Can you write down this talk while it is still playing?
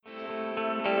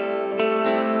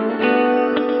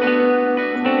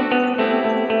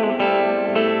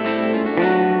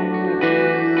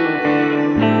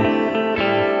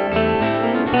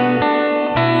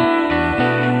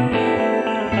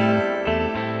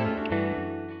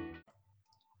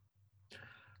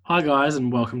Hi, guys,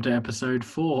 and welcome to episode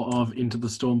 4 of Into the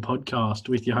Storm podcast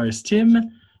with your host, Tim, and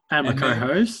my And me.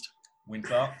 co-host.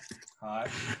 Winter. Hi.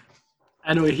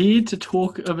 And we're here to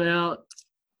talk about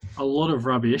a lot of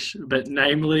rubbish, but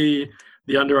namely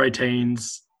the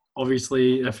under-18s.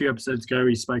 Obviously, a few episodes ago,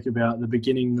 we spoke about the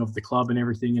beginning of the club and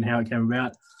everything and how it came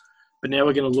about. But now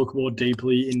we're going to look more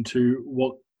deeply into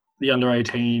what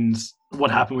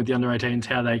happened with the under-18s,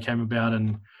 how they came about,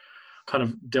 and kind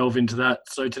of delve into that.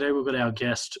 So today we've got our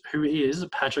guest, who is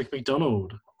Patrick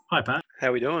McDonald. Hi, Pat.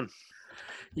 How we doing?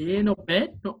 Yeah, not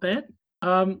bad.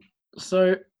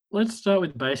 So let's start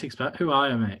with the basics, Pat. Who are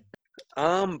you, mate?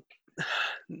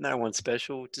 No one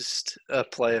special. Just a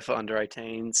player for under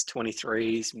 18s,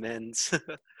 23s, men's.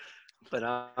 But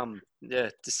yeah,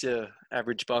 just your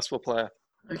average basketball player.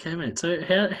 Okay, mate. So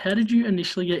how did you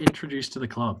initially get introduced to the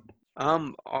club?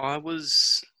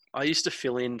 I used to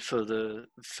fill in for the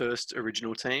first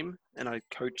original team, and I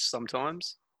coached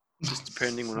sometimes, just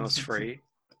depending when I was free.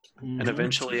 And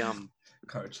eventually,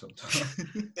 Coach sometimes.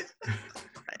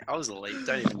 I was elite.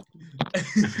 Don't even.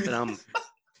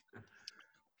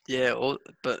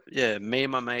 But yeah, me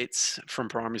and my mates from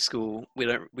primary school, we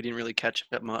didn't really catch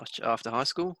up much after high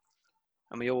school,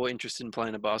 and we all were interested in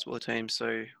playing a basketball team,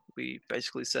 so we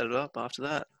basically set it up after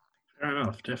that. Fair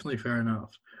enough. Definitely fair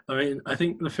enough. I mean, I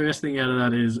think the first thing out of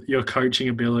that is your coaching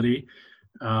ability.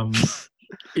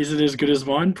 Is it as good as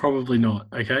mine? Probably not.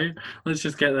 Okay, let's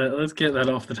get that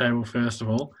off the table first of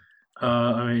all.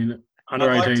 I mean, under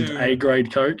 18s A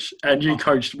grade coach, and you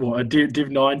coached what, a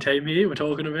Div 9 team here? We're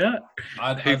talking about.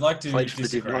 I'd like to Played for the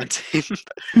Div disagree.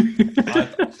 9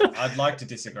 team. I'd like to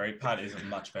disagree. Pat is a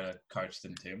much better coach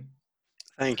than Tim.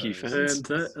 Thank you, fans.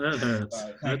 That hurts.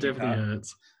 That definitely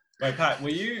hurts. Wait, Pat, were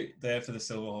you there for the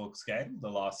Silverhawks game, the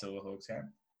last Silverhawks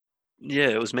game? Yeah,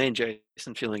 it was me and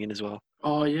Jason filling in as well.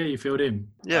 Oh yeah, you filled in.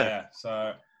 Yeah. Oh, yeah.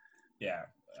 So, yeah.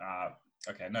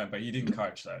 Okay, no, but you didn't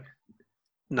coach though.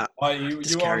 No. Well, you're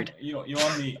on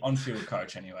the on-field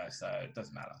coach anyway, so it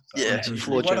doesn't matter. So, Yeah,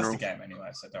 floor you won us general. the game anyway,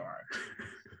 so don't worry.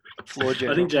 Floor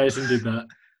general. I think Jason did that,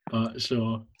 but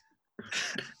sure.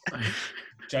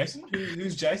 Jason?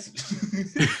 Who's Jason?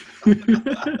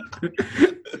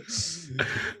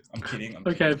 I'm kidding.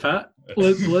 Okay, Pat.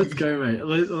 Let's go, mate.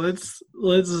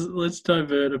 Let's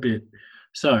divert a bit.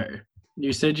 So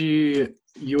you said you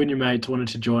and your mates wanted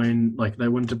to join, like they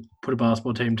wanted to put a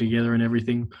basketball team together and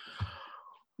everything.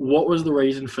 What was the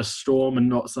reason for Storm and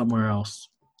not somewhere else?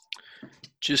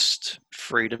 Just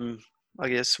freedom, I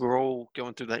guess. We're all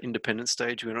going through that independent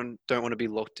stage. We don't want to be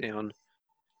locked down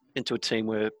into a team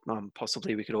where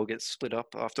possibly we could all get split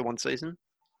up after one season.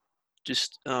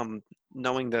 Just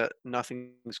knowing that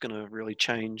nothing's going to really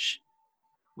change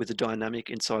with the dynamic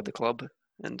inside the club,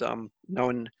 and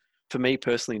knowing, for me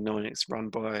personally, knowing it's run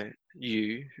by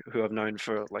you, who I've known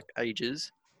for like ages,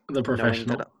 The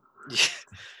professional.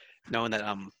 knowing that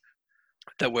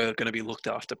that we're going to be looked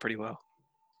after pretty well.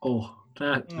 Oh,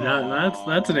 that's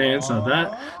an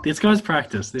answer. This guy's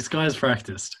practiced. He's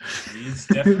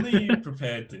definitely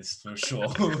prepared this for sure.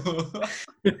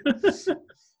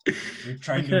 We've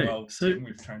trained him well. Tim.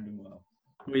 We've trained him well.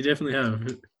 We definitely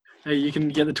have. Hey, you can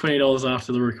get the $20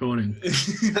 after the recording.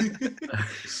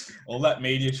 All that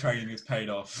media training has paid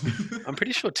off. I'm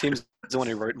pretty sure Tim's the one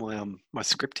who wrote my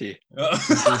script here. You're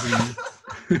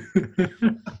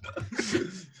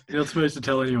not supposed to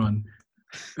tell anyone.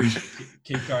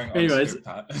 Keep going on. Anyways, script,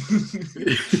 Pat.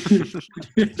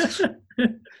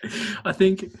 I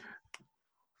think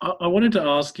I wanted to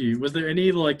ask you, was there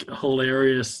any like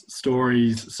hilarious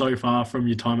stories so far from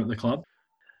your time at the club?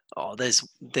 Oh, there's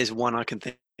one I can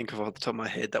think of off the top of my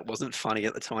head that wasn't funny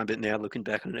at the time, but now looking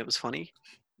back on it, it was funny.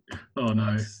 Oh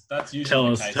no! That's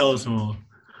usually Tell us more.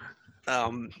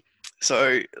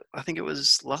 So I think it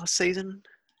was last season,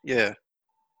 yeah,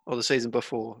 or the season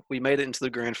before. We made it into the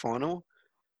grand final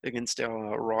against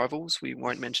our rivals. We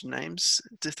won't mention names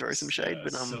to throw some shade,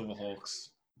 but Silverhawks.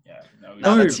 Yeah,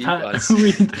 no, that's you Pat, guys. I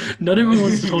mean, not everyone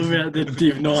wants to talk about the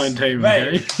Div 9 team,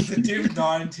 okay? Mate, the Div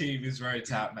 9 team is where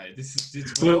it's at, mate.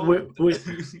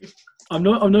 I'm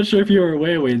not sure if you're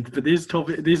aware, Wint, but these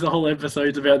are whole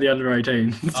episodes about the under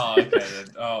 18s. Oh, okay then.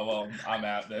 Oh well, I'm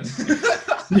out then.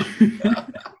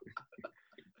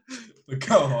 But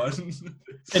go on.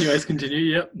 Anyways,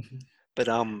 continue. Yep. But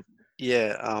I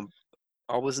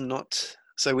was not.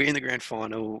 So we're in the grand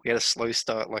final. We had a slow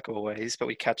start like always, but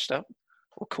we caught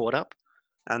up,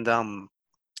 and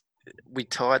we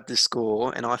tied the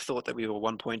score. And I thought that we were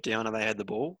 1 point down, and they had the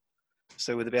ball.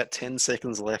 So with about 10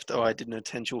 seconds left, I did an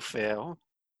intentional foul.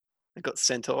 I got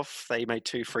sent off. They made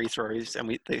 2 free throws,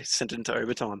 and they sent it into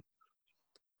overtime.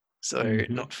 So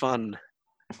not fun.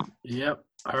 Yep,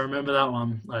 I remember that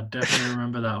one. I definitely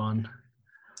remember that one.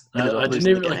 Ended I up didn't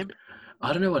losing the even game.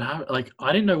 I don't know what happened. Like,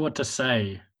 I didn't know what to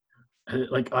say.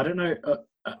 I don't know.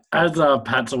 As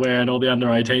Pat's aware and all the under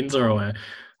 18s are aware,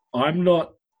 I'm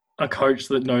not a coach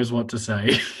that knows what to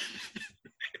say.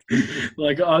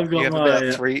 Like, I've You got have about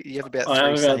my, three. You have about I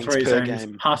have three about sayings three per sayings: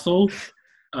 game. hustle,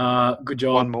 good One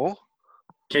job, more.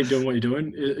 keep doing what you're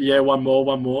doing. Yeah, one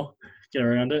more, get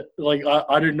around it. Like,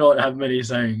 I do not have many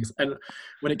sayings. And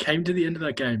when it came to the end of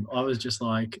that game, I was just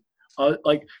like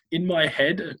in my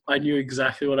head, I knew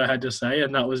exactly what I had to say,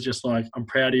 and that was just like, I'm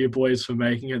proud of you boys for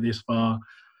making it this far,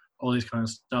 all this kind of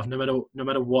stuff. No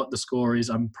matter what the score is,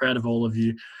 I'm proud of all of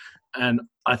you. And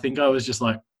I think I was just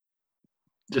like,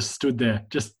 just stood there,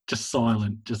 just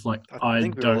silent, just like, I I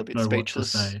think we were all a don't bit know what to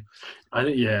speechless say. I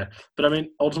think, yeah, but I mean,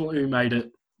 ultimately we made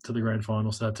it to the grand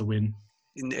final, so that's a win.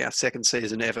 in our second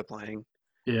season ever playing,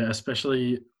 Yeah,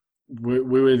 especially we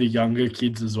were the younger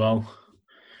kids as well.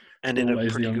 and in a Always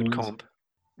the pretty younger good ones. comp.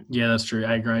 Yeah, that's true.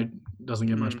 A grade doesn't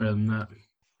get much Mm. better than that.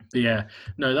 But yeah,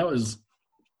 no, that was.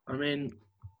 I mean,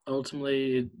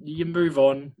 ultimately, you move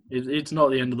on. It's not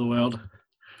the end of the world,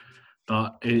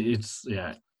 but it's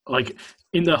yeah. Like,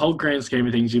 in the whole grand scheme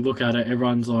of things, you look at it,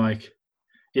 everyone's like,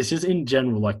 it's just in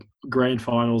general, like grand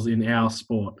finals in our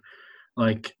sport.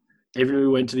 Like, even we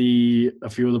went to a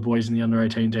few of the boys in the under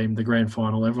 18 team, the grand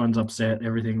final, everyone's upset,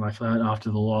 everything like that after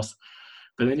the loss.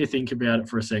 But then you think about it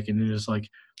for a second, and it's like,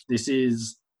 this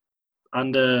is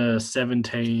under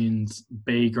 17's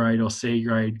B grade or C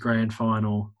grade grand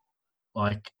final.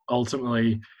 Like,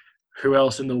 ultimately, who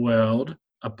else in the world,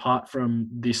 apart from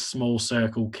this small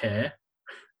circle, care?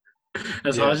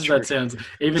 As Yeah, hard as true. that sounds,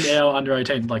 even our under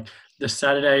 18, like the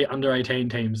Saturday under 18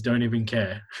 teams don't even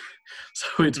care.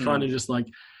 So it's kind of just like,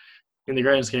 in the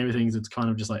grand scheme of things, it's kind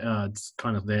of just like, it's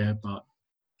kind of there, but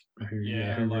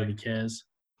Yeah, who like really cares?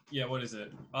 yeah, what is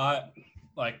it? I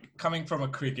like coming from a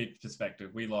cricket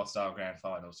perspective, we lost our grand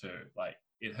final too. Like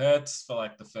it hurts for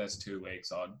like the first 2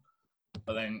 weeks on,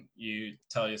 but then you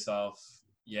tell yourself,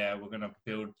 yeah, we're gonna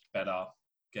build better,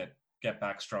 get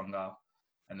back stronger,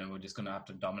 and then we're just gonna have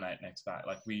to dominate next back.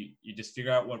 Like you just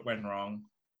figure out what went wrong,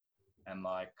 and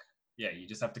like yeah, you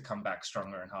just have to come back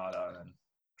stronger and harder and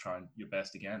try your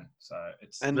best again. So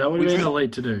it's And That would have we've been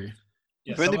elite to do.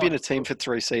 yeah, only been somewhat a team for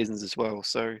 3 seasons as well,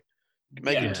 so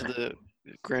make it yeah. to the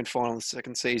grand final in the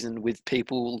second season with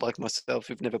people like myself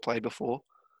who've never played before.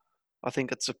 I think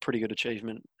that's a pretty good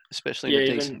achievement, especially in Yeah, a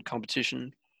even decent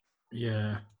competition.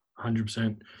 yeah,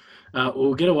 100%.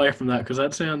 We'll get away from that because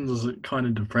that sounds kind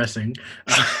of depressing.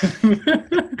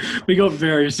 We got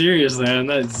very serious there, and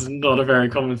that's not a very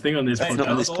common thing on this That's Mate, not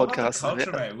what podcast. it's this all about the podcast is culture,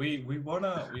 about. mate. We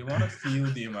wanna feel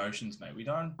the emotions, mate. We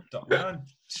don't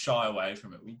shy away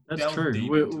from it. We That's delve true.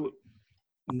 deep into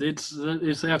it.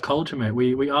 It's our culture, mate.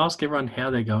 We ask everyone how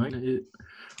they're going.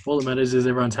 All that matters is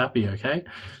everyone's happy. Okay,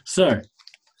 so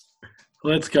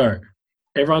let's go.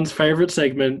 Everyone's favorite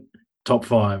segment, top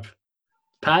five.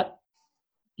 Pat,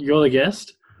 you're the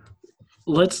guest.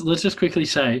 Let's just quickly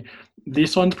say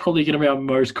this one's probably going to be our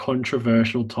most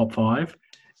controversial top five.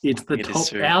 It's the It is top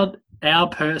too. our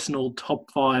personal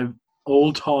top five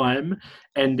all time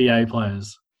NBA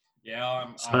players. Yeah,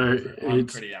 So I'm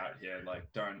it's pretty out here.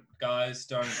 Like, don't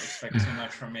expect too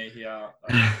much from me here.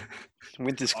 Like,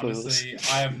 Winter's clueless. honestly,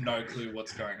 I have no clue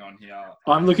what's going on here.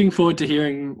 I'm looking forward to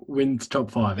hearing Wynn's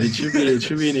top five. It should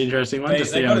be an interesting one to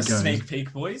see They how got a it goes. sneak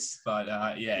peek, boys, but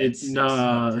yeah, It's it's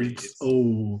not pretty. it's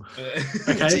oh It's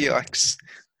okay. yikes.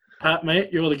 Pat, mate,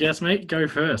 you're the guest, mate. Go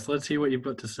first. Let's hear what you've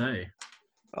got to say.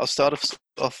 I'll start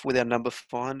off with our number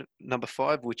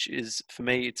five, which is for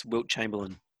me, it's Wilt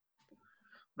Chamberlain.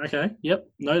 Okay. Yep.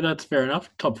 No, that's fair enough.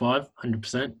 Top five,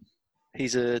 100%.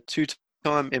 He's a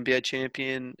two-time NBA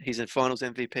champion. He's a Finals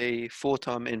MVP,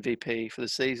 four-time MVP for the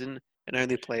season, and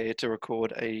only player to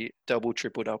record a double,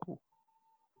 triple-double.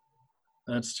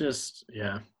 That's just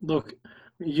yeah.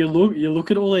 You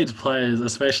look at all these players,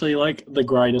 especially like the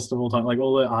greatest of all time, like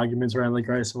all the arguments around the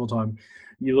greatest of all time.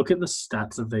 You look at the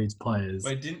stats of these players,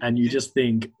 Wait, and you just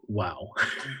think, wow.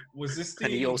 was this the?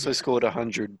 And he also scored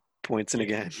 100 points in a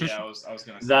game. Yeah, I was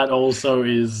gonna say That also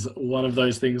is one of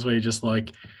those things where you're just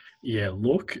like, yeah,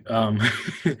 look,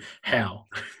 how?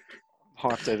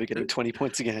 Hyped over getting 20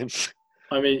 points a game.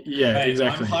 I mean, yeah, Mate,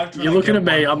 exactly. I'm hyped when You're I looking get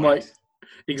at me, 1 I'm like, point.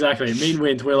 exactly. Me and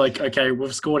Wins, we're like, okay,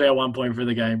 we've scored our 1 point for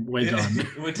the game. We're done.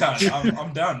 We're done.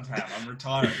 I'm done, Pam. I'm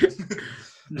retiring.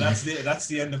 That's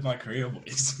the end of my career,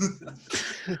 boys.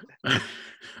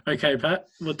 Okay, Pat,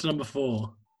 what's number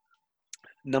four?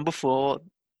 Number four,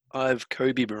 I have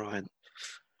Kobe Bryant.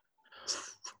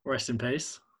 Rest in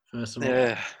peace, first of all.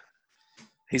 Yeah.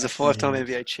 He's a That's five-time huge.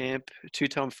 NBA champ,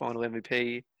 two-time final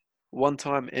MVP,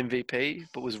 one-time MVP,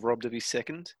 but was robbed of his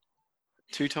second,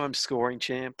 two-time scoring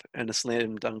champ, and a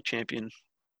slam dunk champion.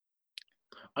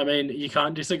 I mean, you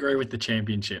can't disagree with the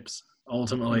championships.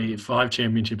 Ultimately, 5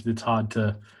 championships. It's hard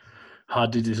to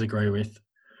disagree with.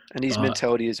 And his But-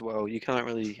 mentality as well. You can't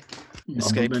really Mamba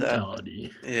escape that.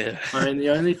 mentality. Yeah. I mean, the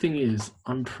only thing is,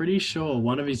 I'm pretty sure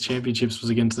one of his championships was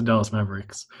against the Dallas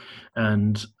Mavericks,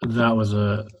 and that was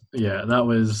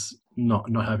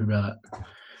not happy about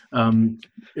that.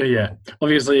 Yeah,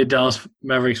 obviously a Dallas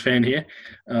Mavericks fan here.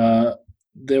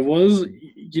 There was,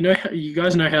 you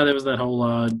guys know how there was that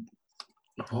whole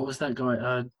what was that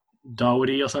guy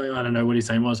Daugherty or something? I don't know what his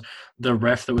name was. The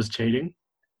ref that was cheating.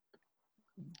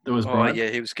 That was bribed. Yeah,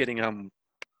 he was getting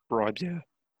bribed. Yeah.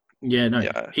 Yeah, no.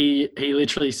 Yeah. He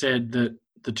literally said that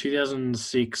the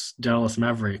 2006 Dallas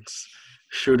Mavericks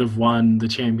should have won the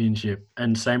championship,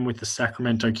 and same with the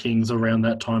Sacramento Kings around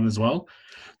that time as well.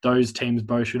 Those teams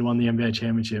both should have won the NBA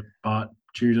championship, but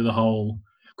due to the whole,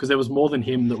 because there was more than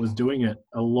him that was doing it,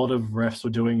 a lot of refs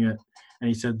were doing it, and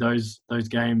he said those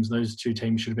games, those two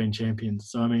teams should have been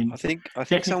champions. So I mean, I think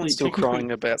technically- someone's still technically-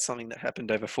 crying about something that happened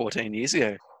over 14 years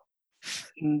ago.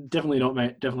 definitely not,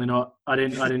 mate. Definitely not. I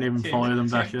didn't even follow them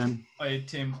back then. Hey,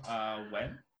 Tim,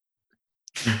 when?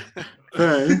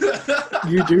 Fern,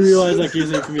 you do realise that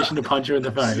gives him permission to punch you in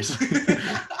the face.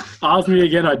 Ask me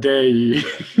again, I dare you.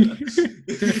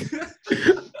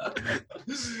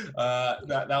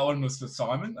 That one was for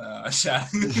Simon.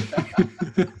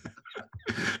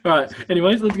 Right.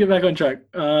 Anyways, let's get back on track.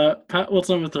 Pat, what's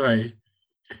number 3?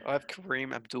 I have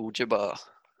Kareem Abdul-Jabbar.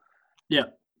 Yeah.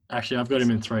 Actually, I've got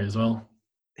him in 3 as well.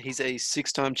 He's a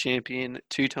 6-time champion,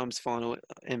 2 times final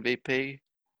MVP.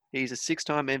 He's a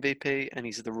 6-time MVP, and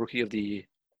he's the Rookie of the Year.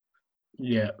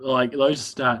 Yeah, like those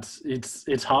stats,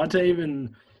 it's hard to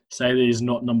even say that he's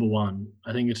not number 1.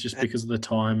 I think it's just because of the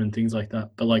time and things like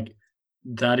that. But like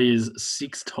that is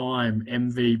 6-time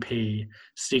MVP,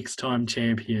 6-time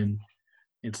champion.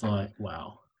 It's like,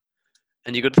 wow.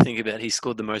 And you got to think about he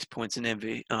scored the most points in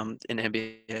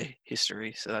NBA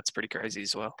history, so that's pretty crazy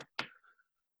as well.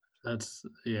 That's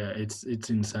it's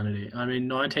insanity. I mean,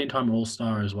 19-time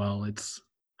All-Star as well. It's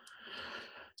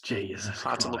Jesus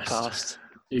Hard to look Christ. past.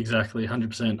 Exactly,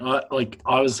 100%.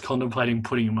 I was contemplating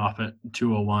putting him up at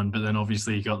 2 or 1, but then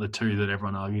obviously you got the 2 that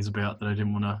everyone argues about that I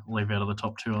didn't want to leave out of the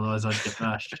top 2, otherwise I'd get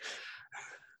bashed.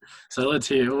 So let's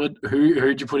hear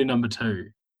who'd you put in number 2?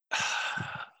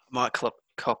 Might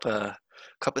cop a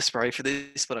spray for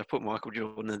this, but I put Michael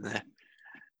Jordan in there.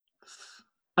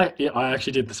 I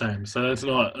actually did the same, so that's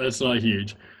not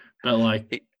huge, but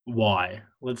like why?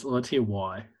 Let's hear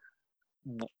why.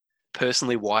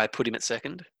 Personally, why I put him at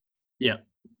second? Yeah.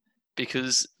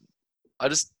 Because I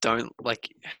just don't like.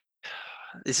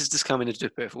 This is just coming into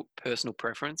personal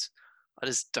preference. I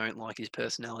just don't like his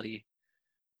personality.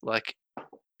 Like,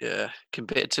 yeah,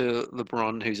 compared to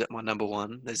LeBron, who's at my number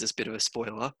 1, there's this bit of a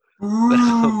spoiler.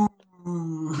 But,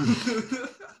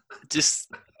 just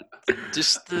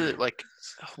the like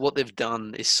what they've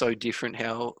done is so different.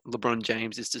 How LeBron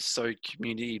James is just so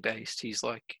community based. He's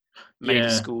like made a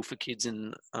school for kids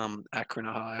in Akron,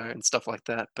 Ohio, and stuff like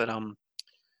that. But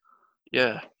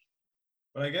yeah.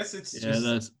 But I guess it's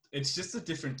just the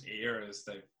different eras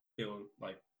they feel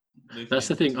like. That's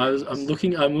the thing. I'm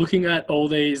looking at all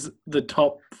these, the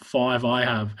top 5 I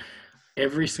have.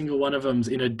 Every single one of them's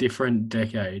in a different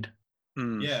decade.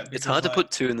 Yeah, it's hard to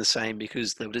put 2 in the same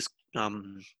because they'll just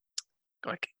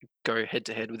like go head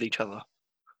to head with each other.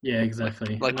 Yeah,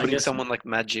 exactly. Like putting someone like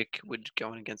Magic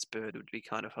going against Bird would be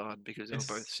kind of hard because they're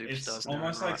both superstars. It's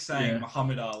almost like saying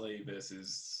Muhammad Ali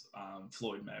versus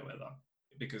Floyd Mayweather,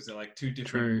 because they're like two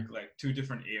different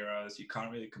eras. You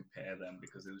can't really compare them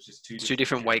because it was just two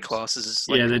different weight classes.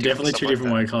 Like they're definitely 2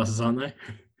 different weight classes, aren't they?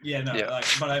 Yeah, no,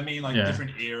 but I mean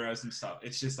different eras and stuff.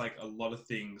 It's just like a lot of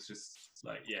things just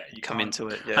like you come into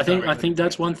it. Yeah. I think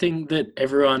that's one thing that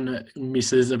everyone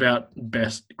misses about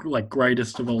best, like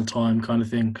greatest of all time kind of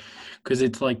thing, because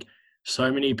it's like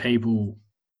so many people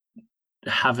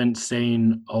haven't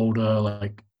seen older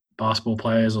like basketball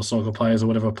players or soccer players or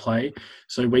whatever play,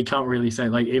 so we can't really say,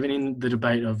 like, even in the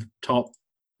debate of top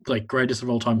like greatest of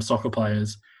all time soccer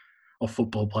players or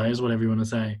football players, whatever you want to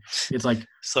say, it's like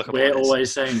we're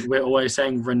always saying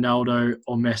Ronaldo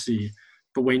or Messi,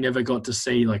 but we never got to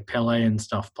see like Pele and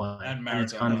stuff play. And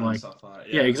it's kind of like, stuff like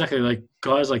yeah, exactly, like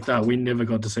guys like that we never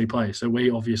got to see play. So we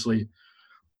obviously,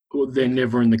 they're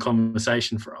never in the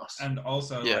conversation for us. And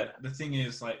also, like, the thing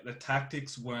is, like, the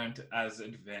tactics weren't as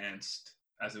advanced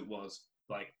as it was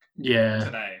like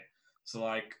today. So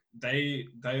like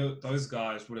those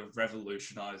guys would have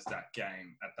revolutionized that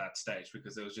game at that stage,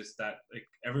 because it was just that like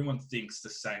everyone thinks the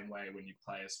same way when you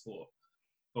play a sport.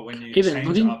 But when you Even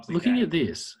change up the looking game, at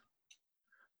this,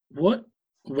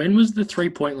 when was the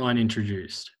 3-point line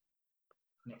introduced?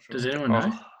 not sure. Does anyone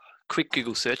know? Quick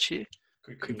Google search here.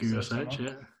 Quick Google search,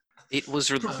 someone. yeah. It was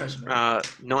Professional.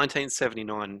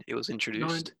 1979. It was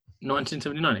introduced.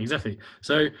 1979, exactly.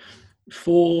 So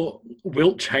for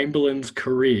Wilt Chamberlain's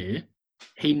career,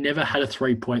 he never had a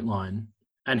 3-point line,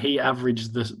 and he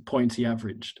averaged the points he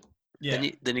averaged. Yeah.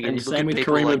 Then again, And you look same at with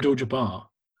people Kareem like Abdul-Jabbar.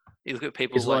 you look at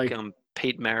people It's like like-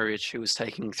 Pete Marriage, who was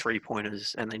taking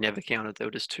 3-pointers and they never counted; they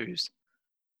were just twos.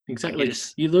 Exactly. Like,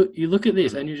 You look at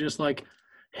this, and you're just like,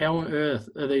 how on earth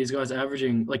are these guys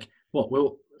averaging like what?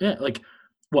 Well, yeah, like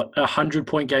what,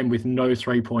 100-point game with no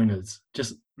 3-pointers?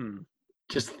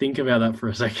 Just think about that for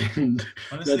a second.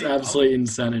 Honestly, That's absolute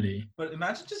insanity. But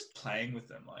imagine just playing with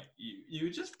them. Like you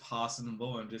would just pass them the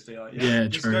ball and just be like, Yeah,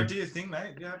 just true. go do your thing,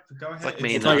 mate. Yeah, go ahead. like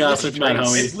me It's and like us with Matt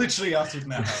Drinks. Hoey. It's literally us with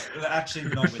Matt Hoey. Actually,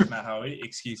 not with Matt Hoey.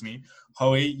 Excuse me,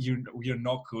 Hoey. You're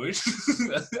not good.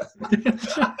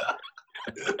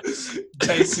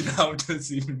 Jason helped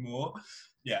us even more.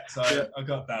 Yeah, so Yeah. I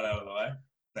got that out of the way.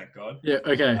 Thank God. Yeah.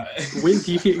 Okay. Winth,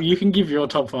 you can give your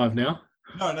top 5 now.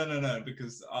 No,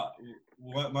 because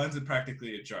mine's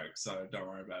practically a joke, so don't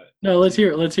worry about it. No, let's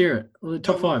hear it.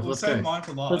 Top 5. We'll Let's save go. mine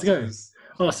for last. Let's go. 'cause-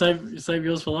 Oh, save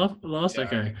yours for last. Yeah,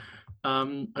 Okay.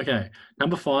 Okay.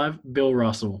 Number 5, Bill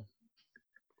Russell,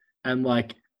 and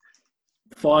like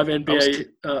 5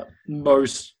 NBA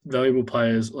most valuable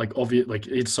players. Like obvious, like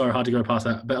it's so hard to go past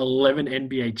that. But 11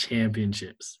 NBA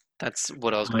championships. That's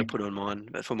what I was going Like- to put on mine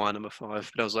for my number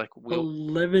 5. But I was like, Will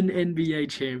 11 NBA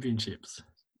championships.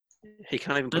 he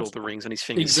can't even put all That's- the rings on his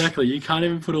fingers. Exactly. You can't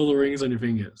even put all the rings on your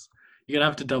fingers. You're gonna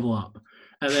have to double up.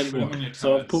 And then Put 'em what? on your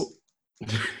So I've put.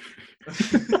 toes.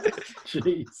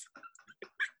 Jeez.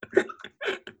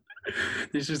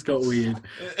 This just got weird.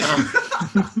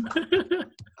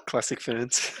 Classic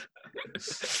Ferns.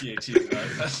 Yeah, cheers,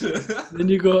 guys. Then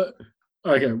you got.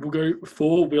 Okay, we'll go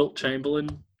 4 Wilt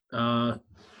Chamberlain.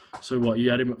 So what, you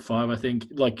had him at 5, I think.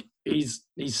 Like his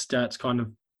stats kind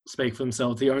of speak for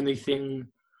themselves. The only thing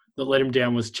that let him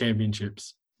down was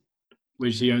championships,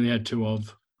 which he only had 2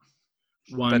 of.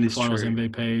 That One is finals true.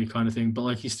 MVP kind of thing. But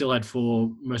like he still had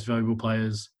 4 most valuable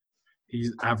players.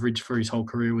 His average for his whole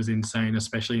career was insane,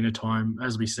 especially in a time,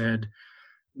 as we said,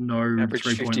 no Average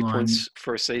 3-point 50 line. points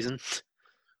for a season.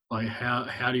 Like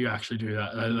how do you actually do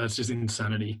that? That's just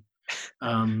insanity.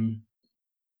 Then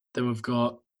we've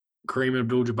got Kareem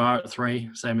Abdul-Jabbar at 3,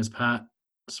 same as Pat.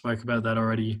 Spoke about that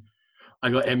already. I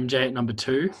got MJ at number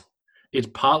 2. It's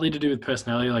partly to do with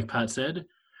personality, like Pat said,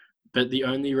 but the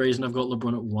only reason I've got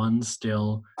LeBron at 1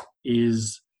 still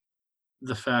is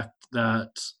the fact that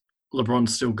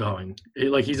LeBron's still going.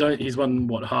 He's won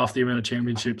what, half the amount of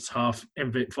championships, half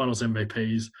finals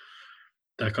MVPs,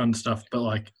 that kind of stuff. But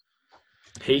like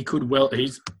he's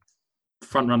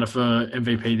front runner for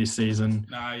MVP this season.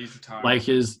 Nah, he's retired.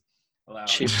 Lakers Allow it.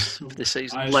 Chips for the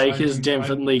season. Lakers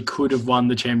definitely could have won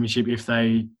the championship if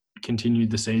they continued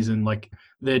the season. Like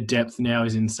their depth now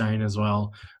is insane as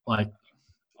well. Like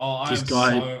Oh, this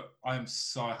guy- I'm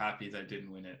so happy they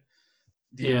didn't win it.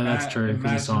 Yeah, that's true, 'cause of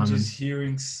Imagine Simon. just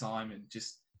hearing Simon,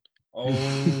 just oh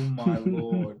my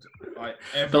lord, like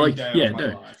every like, day yeah, of my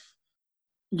no. life.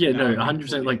 yeah, That no, would be 100%.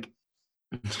 pudding. Like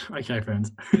okay,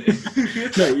 friends.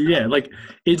 No, yeah, like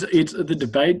it's the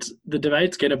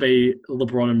debate's gonna be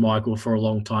LeBron and Michael for a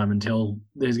long time until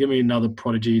there's gonna be another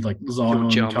prodigy like Zion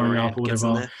Ja coming Morant up or gets in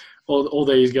whatever. there. All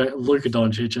these guys, Luka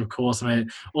Doncic, of course, mate.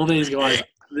 All these guys,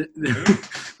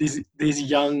 these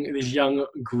young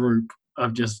group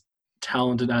of just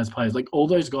talented as players. Like all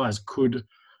those guys could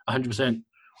 100%.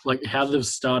 Like how they've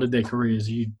started their careers,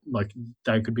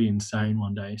 they could be insane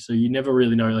one day. So you never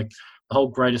really know. Like the whole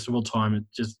greatest of all time,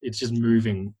 it's just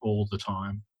moving all the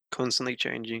time. Constantly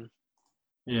changing.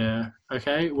 Yeah.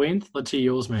 Okay, Winth, let's hear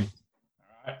yours, mate.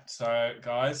 All right, so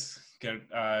guys, get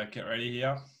ready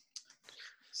here.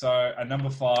 So at number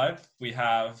 5, we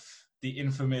have the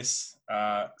infamous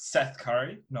Seth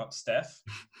Curry, not Steph.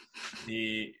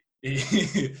 The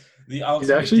ultimate He's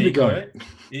actually the decoy. goat.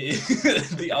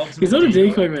 The ultimate He's not a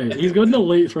decoy, mate. He's got an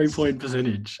elite 3-point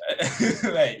percentage.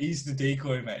 Mate, he's the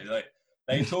decoy, mate. Like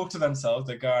they talk to themselves.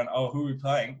 They're going, "Oh, who are we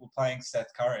playing? We're playing Seth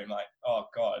Curry." I'm like, "Oh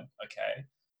God, okay."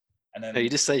 And then No, you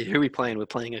just say, who are we playing? We're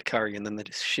playing a Curry, and then they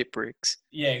just shit bricks.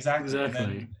 yeah, exactly.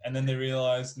 Exactly. And then they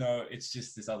realize, no, it's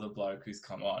just this other bloke who's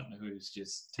come on, who's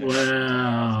just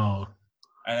Wow.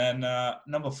 And then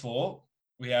number 4,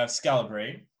 we have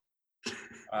Scalabrine.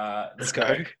 Let's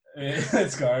go.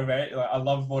 Let's go, mate. Like, I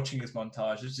love watching his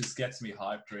montage. It just gets me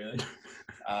hyped, really.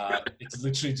 It's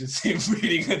literally just him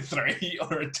reading a 3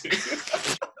 or a 2.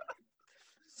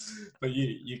 But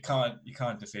you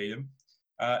can't defeat him.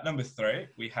 Number 3,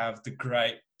 we have the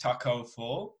great Taco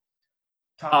Fall.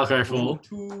 Taco Fall.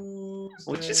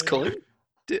 What'd you just call him?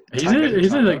 He's a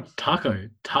Taco. like taco.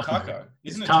 Taco.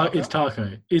 Isn't it taco? It's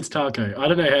taco. It's taco. I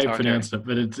don't know how you Taco. pronounced it,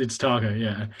 but it's taco.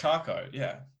 Yeah. Taco,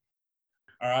 yeah.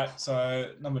 All right,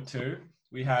 so number 2,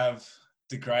 we have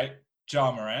the great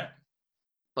Ja Morant.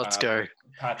 Let's go.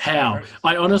 Pat's How? favourite.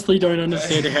 I honestly don't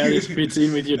understand how this fits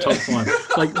in with your top 5.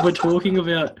 Like we're talking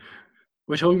about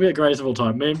greatest of all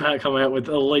time. Me and Pat come out with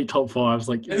elite top 5s.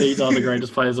 Like these are the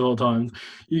greatest players of all time.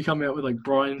 You come out with like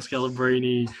Brian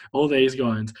Scalabrine, all these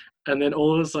guys, and then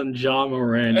all of a sudden Ja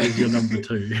Morant is your number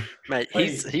 2. Mate,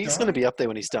 Wait, he's going to be up there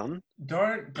when he's done.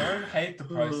 Don't hate the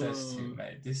process too,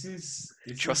 mate. This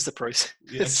Trust the process.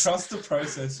 Yeah, trust the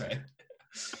process, mate.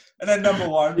 And then number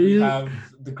 1, we have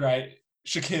the great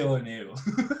Shaquille O'Neal.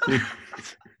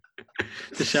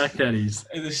 The Shaq Daddies.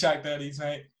 The Shaq Daddies,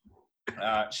 mate.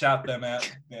 Shout them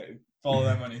out. Yeah, follow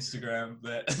them on Instagram.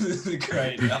 They're the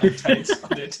great updates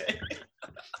on their team.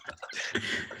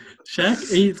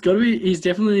 Shaq, he's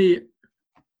definitely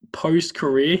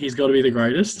post-career, he's got to be the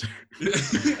greatest.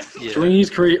 Yeah. During his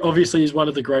career, obviously, he's one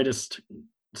of the greatest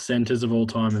centers of all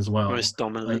time as well. Most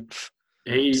dominant.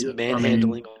 He's Just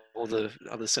manhandling all the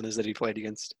other centers that he played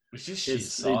against. Which is shit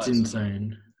It's size,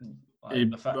 insane.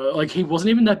 Like, He wasn't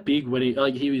even that big when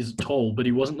he was tall, but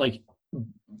he wasn't like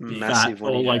Massive fat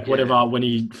when or he- like yeah. whatever when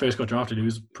he first got drafted. He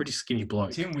was a pretty skinny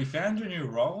bloke. Tim, we found your new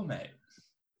role, mate.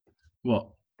 What?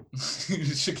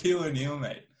 Shaquille O'Neal,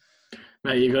 mate.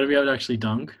 Mate, you got to be able to actually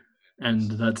dunk, and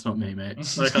that's not me, mate.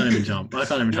 I can't even jump. I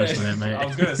can't even touch the net, mate. I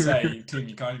was gonna say, Tim,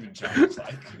 you can't even jump.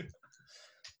 Like,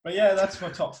 but yeah, that's my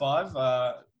top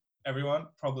 5. Everyone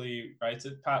probably rates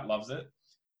it. Pat loves it.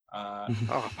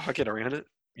 Oh, I get around it.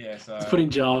 Yeah, so Putting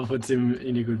Jar puts him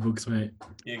in your good books, mate.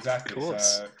 yeah, exactly. Of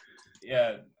course. So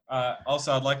yeah.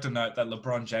 Also, I'd like to note that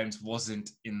LeBron James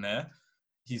wasn't in there.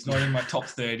 He's not in my top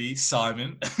 30.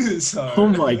 Simon. So. Oh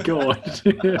my god.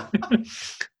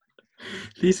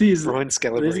 This is Brian there's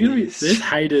Scalabrine.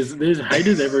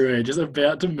 haters everywhere just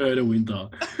about to murder Winter.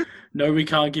 No, we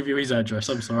can't give you his address.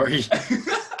 I'm sorry.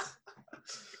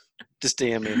 Just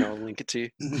DM me and I'll link it to you.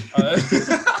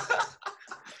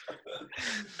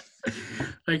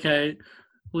 Okay.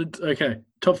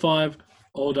 Top 5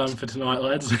 all done for tonight,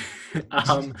 lads.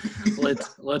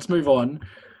 Let's move on.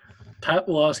 Pat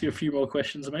will ask you a few more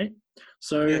questions, mate.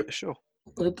 So Yeah, sure.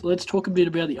 let's talk a bit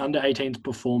about the under 18s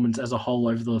performance as a whole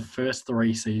over the first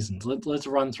 3 seasons. Let's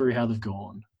run through how they've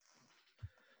gone.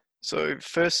 So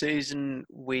first season,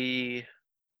 where'd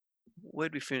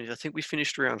we finish? I think we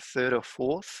finished around 3rd or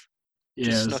 4th. Yeah,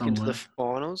 Just snuck into somewhere. the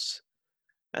finals.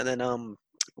 And then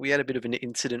we had a bit of an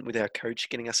incident with our coach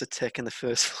getting us a tech in the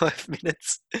first 5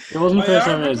 minutes. It wasn't Oh, yeah, first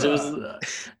I time minutes. It was remember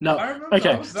no. I remember.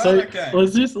 Okay, I was at so that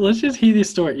game. let's just hear this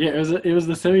story. Yeah, it was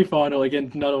the semi-final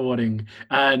against Nunawading,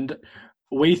 and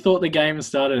we thought the game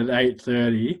started at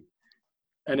 8:30,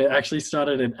 and it actually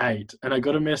started at 8. And I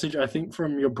got a message, I think,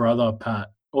 from your brother Pat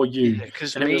or you, Yeah,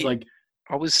 because and it was like,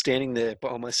 I was standing there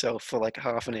by myself for like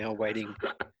half an hour waiting.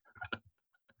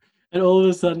 and all of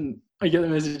a sudden I get the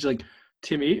message like,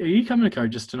 Timmy, are you coming to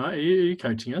coach us tonight? Are you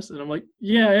coaching us? And I'm like,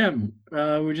 yeah, I am.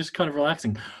 We're just kind of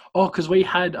relaxing. Oh, because we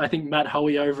had, I think, Matt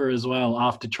Hoey over as well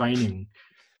after training.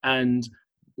 And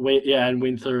and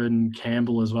Winther and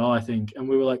Campbell as well, I think. And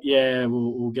we were like, yeah,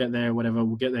 we'll get there, whatever.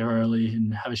 We'll get there early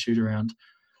and have a shoot around.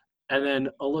 And then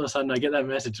all of a sudden I get that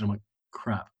message and I'm like,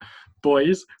 crap.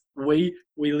 Boys, we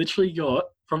literally got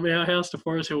from our house to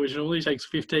Forest Hill, which normally takes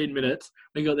 15 minutes.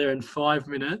 We got there in 5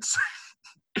 minutes.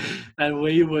 And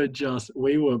we were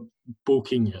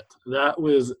booking it. That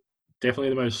was definitely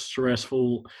the most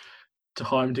stressful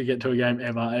time to get to a game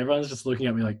ever. Everyone's just looking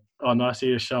at me like, oh, nice of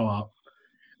you to show up.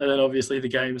 And then obviously the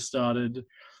game started.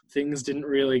 Things didn't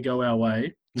really go our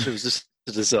way. It was just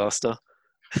a disaster.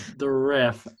 The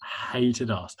ref hated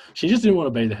us. She just didn't want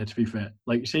to be there, to be fair.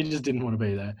 Like, she just didn't want to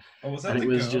be there. Oh, was that And the it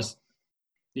was girl? just,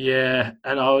 yeah.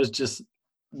 And I was just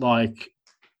like,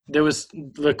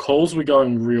 the calls were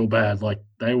going real bad. Like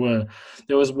there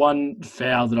was one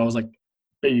foul that I was like,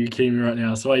 are you kidding me right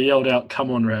now? So I yelled out,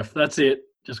 come on, ref. That's it.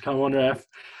 Just come on, ref.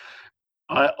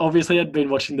 I obviously had been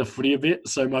watching the footy a bit,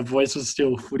 so my voice was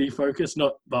still footy focused,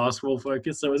 not basketball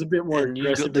focused. So it was a bit more And you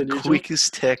aggressive got the than usual.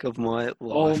 quickest tech of my life.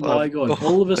 Oh my God.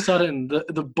 All of a sudden,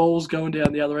 the ball's going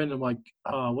down the other end. I'm like,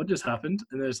 what just happened?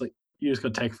 And there's like, you just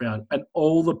got tech found. And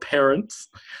all the parents,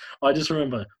 I just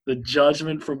remember the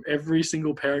judgment from every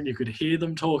single parent. You could hear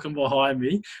them talking behind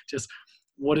me. Just,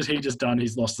 what has he just done?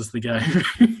 He's lost us the game.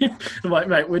 I'm like,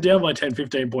 mate, we're down by 10,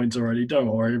 15 points already. Don't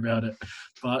worry about it.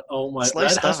 But, oh my, Slow that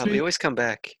has start. to be, We always come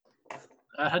back.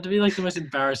 That had to be like the most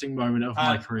embarrassing moment of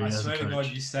my career I as a swear to God,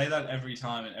 coach. you say that every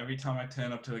time, and every time I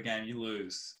turn up to a game, you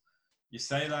lose. You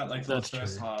say that like for That's the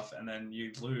first true. half, and then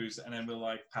you lose, and then we're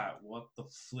like, Pat, what the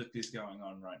flip is going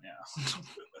on right now?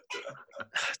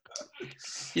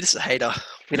 You're just a hater.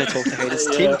 We don't talk to haters.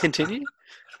 Yeah. Tim, continue.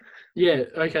 Yeah,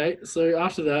 okay. So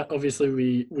after that, obviously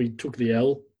we took the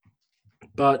L,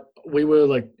 but we were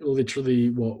like literally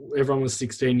everyone was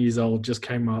 16 years old, just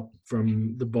came up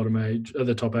from the bottom age, or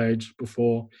the top age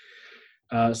before.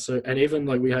 And even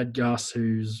like we had Gus,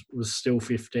 was still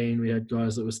 15. We had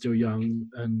guys that were still young,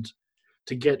 and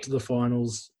to get to the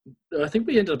finals, I think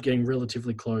we ended up getting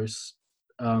relatively close.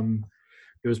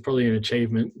 It was probably an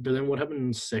achievement. But then what happened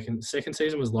in second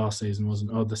season was last season,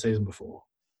 wasn't it? Oh, the season before.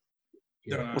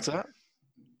 Yeah. What's that?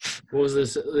 What was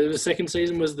this? The second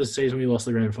season was the season we lost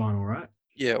the grand final, right?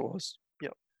 Yeah, it was.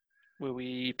 Yep. Where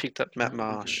we picked up Matt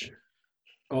Marsh.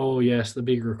 Oh yes, the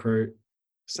big recruit.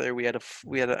 So we had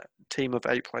a team of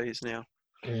 8 players now,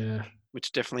 Yeah.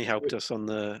 which definitely helped us on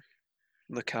the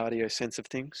cardio sense of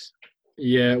things.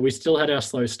 Yeah, we still had our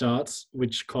slow starts,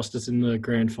 which cost us in the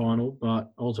grand final,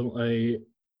 but ultimately,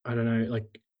 I don't know, like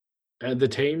the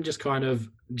team just kind of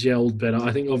gelled better.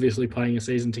 I think obviously playing a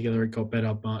season together, it got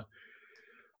better, but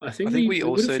I think we would have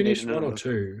also finished needed one or another-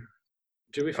 two.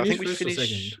 Did we I finish think we first or second?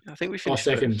 finished. I think we Oh, finished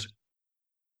second. first.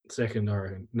 Second, I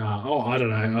reckon. Nah. Oh, I don't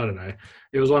know.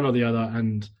 It was one or the other,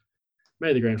 and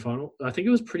made the grand final. I think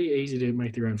it was pretty easy to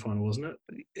make the grand final, wasn't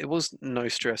it? It was no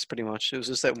stress, pretty much. It was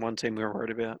just that one team we were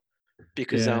worried about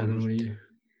because Yeah. And then we.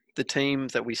 the team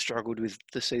that we struggled with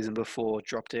the season before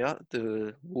dropped out.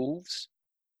 The Wolves,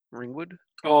 Ringwood.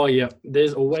 Oh yeah,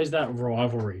 there's always that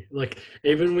rivalry. Like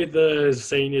even with the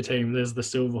senior team, there's the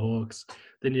Silverhawks.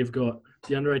 Then you've got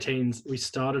the under-18s. We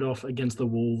started off against the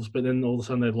Wolves, but then all of a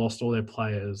sudden they've lost all their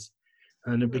players,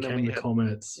 and then it And then became we the had-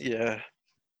 Comets. Yeah,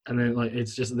 And then like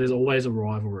it's just there's always a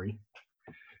rivalry,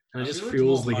 and it just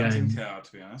fuels the Hunting game. Tower,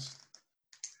 to be honest.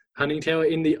 Hunting Tower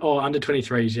in the under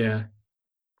 23s, yeah.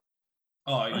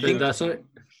 Oh, I think that's it.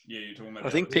 Yeah, you're talking about. I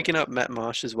think picking up Matt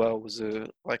Marsh as well was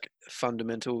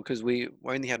fundamental because we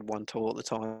only had one tall at the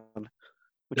time,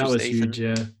 which That was Ethan. huge,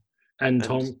 yeah. And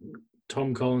And-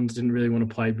 Tom Collins didn't really want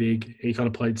to play big. He kind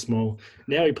of played small.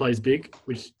 Now he plays big,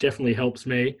 which definitely helps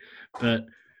me. But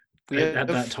at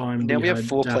that time, now we have had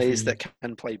 4 players Daffy. that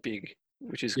can play big,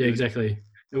 which is Yeah, good. exactly.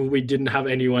 We didn't have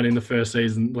anyone in the first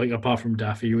season, like apart from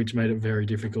Daffy, which made it very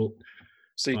difficult.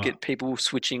 So you get people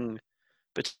switching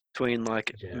between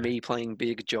Yeah. me playing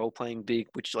big, Joel playing big,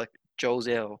 which Joel's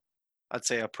I'd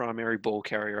say our primary ball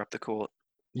carrier up the court.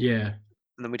 Yeah.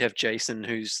 And then we'd have Jason,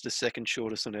 who's the second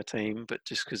shortest on our team, but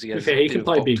just because he To be has fair, a he bit can of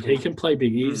play bulk big. to He him. can play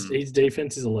big. His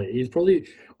defense is elite. He's probably,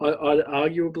 I'd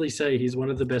arguably say he's one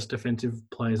of the best defensive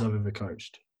players I've ever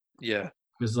coached. Yeah,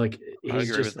 Because like I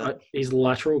agree with that. his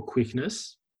lateral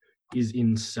quickness is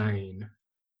insane,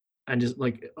 and just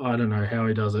like I don't know how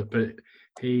he does it, but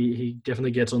he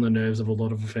definitely gets on the nerves of a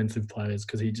lot of offensive players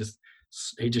because he just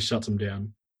shuts them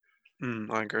down.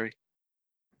 I agree.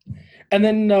 And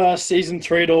then season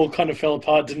 3, it all kind of fell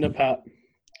apart, didn't it, Pat?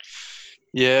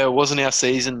 Yeah, it wasn't our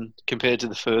season compared to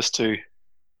the first 2.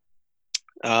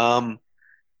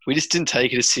 We just didn't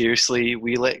take it as seriously.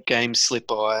 We let games slip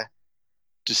by.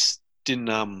 Just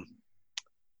didn't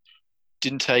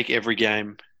take every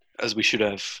game as we should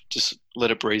have. Just let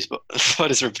it breeze. But I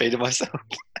just repeated myself.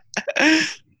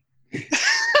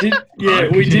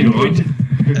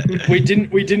 We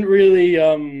didn't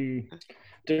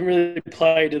really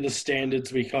play to the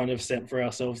standards we kind of set for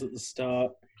ourselves at the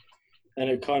start, and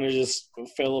it kind of just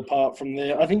fell apart from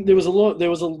there. I think there was a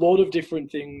lot of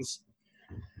different things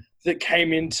that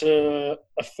came into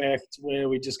effect where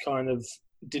we just kind of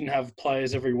didn't have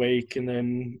players every week, and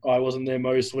then I wasn't there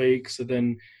most weeks, so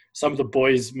then some of the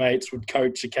boys' mates would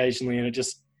coach occasionally, and it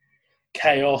just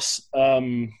chaos.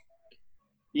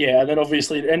 Yeah, and then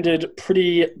obviously it ended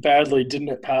pretty badly, didn't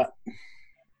it, Pat?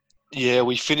 Yeah,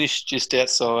 we finished just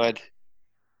outside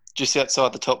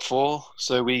the top 4.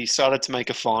 So we started to make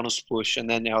a finals push, and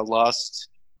then our last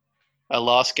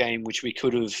game, which we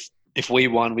could have, if we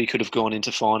won, we could have gone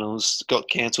into finals, got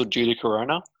cancelled due to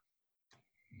Corona.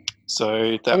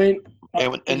 So that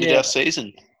ended our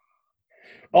season.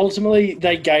 Ultimately,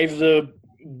 they gave the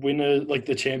winner, like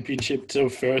the championship, to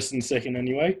first and second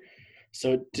anyway.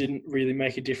 So it didn't really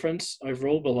make a difference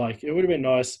overall, but like it would have been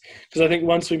nice because I think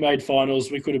once we made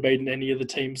finals, we could have beaten any of the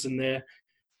teams in there.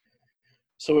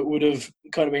 So it would have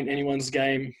kind of been anyone's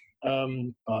game.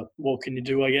 But what can you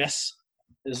do, I guess?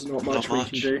 There's not much we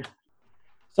can do.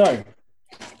 So, a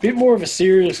bit more of a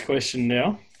serious question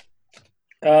now.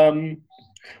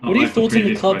 What are your thoughts on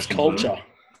the club's culture?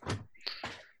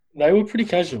 They were pretty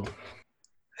casual.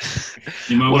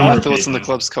 You might What want are to your thoughts repeat on the that.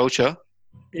 club's culture?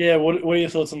 Yeah, what are your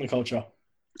thoughts on the culture?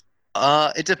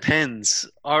 It depends.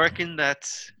 I reckon that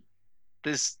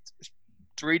there's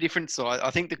three different sides.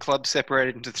 I think the club's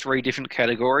separated into three different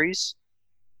categories.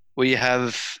 Where you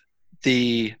have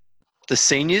the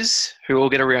seniors who all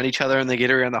get around each other and they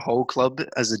get around the whole club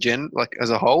as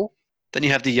a whole. Then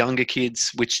you have the younger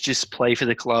kids which just play for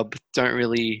the club, don't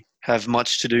really have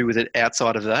much to do with it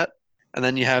outside of that. And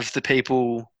then you have the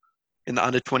people in the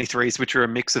under 23s, which are a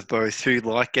mix of both, who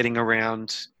like getting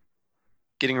around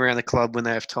the club when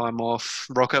they have time off,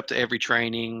 rock up to every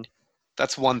training.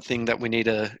 That's one thing that we need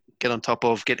to get on top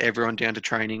of, get everyone down to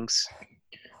trainings.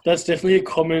 That's definitely a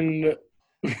common.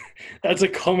 That's a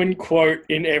common quote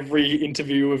in every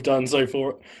interview we've done so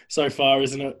far,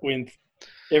 isn't it? When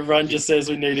everyone just says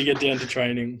we need to get down to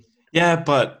training. Yeah,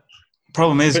 but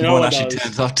problem is But no no one one actually does.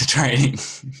 turns up to training.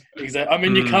 Exactly. I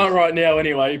mean, you can't right now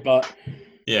anyway, but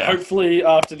Yeah. hopefully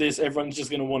after this, everyone's just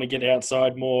going to want to get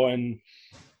outside more and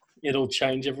it'll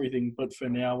change everything. But for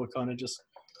now, we're kind of just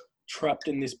trapped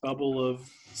in this bubble of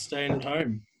staying at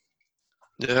home.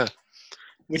 Yeah.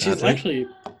 Which is Sadly. actually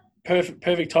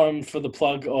perfect time for the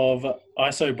plug of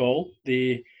ISO Bowl,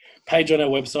 the page on our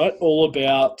website, all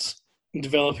about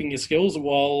developing your skills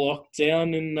while locked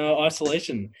down in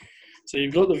isolation. So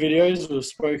you've got the videos we've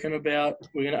spoken about.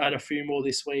 We're going to add a few more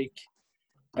this week.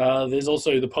 There's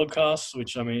also the podcast,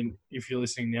 which, I mean, if you're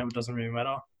listening now, it doesn't really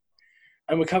matter.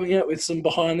 And we're coming out with some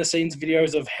behind-the-scenes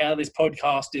videos of how this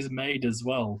podcast is made as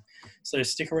well. So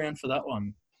stick around for that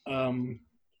one.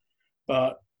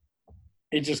 But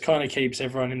it just kind of keeps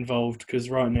everyone involved because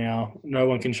right now, no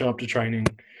one can show up to training.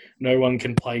 No one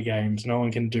can play games. No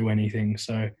one can do anything.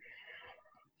 So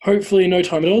hopefully no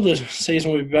time at all. The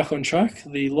season will be back on track.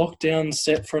 The lockdown's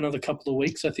set for another couple of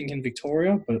weeks, I think, in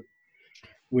Victoria, but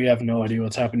we have no idea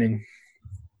what's happening.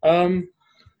 What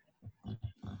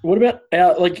about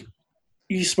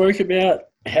you spoke about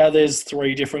how there's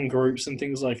three different groups and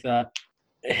things like that.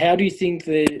 How do you think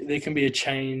there can be a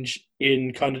change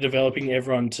in kind of developing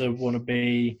everyone to want to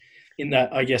be in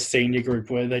that, I guess, senior group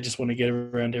where they just want to get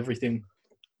around everything?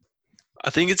 I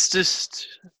think it's just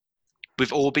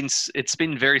it's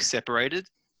been very separated.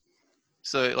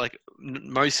 So like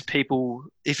most people,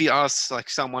 if you ask like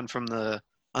someone from the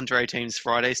under 18s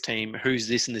Fridays team, who's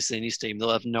this in the seniors team,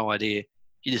 they'll have no idea.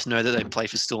 You just know that they play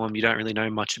for Storm. You don't really know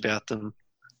much about them.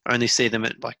 Only see them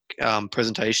at like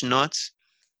presentation nights.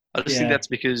 I just think that's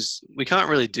because we can't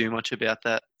really do much about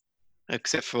that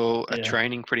except for a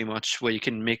training pretty much where you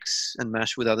can mix and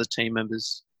mash with other team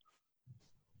members.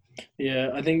 Yeah,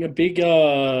 I think a big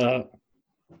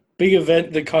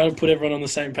event that kind of put everyone on the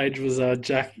same page was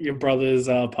Jack, your brother's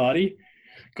party.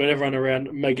 Got everyone around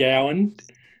McGowan,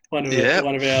 one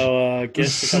of our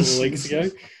guests a couple of weeks ago.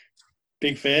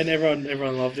 Big fan.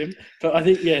 Everyone loved him. But I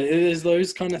think, there's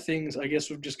those kind of things. I guess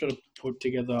we've just got to put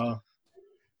together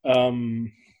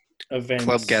events.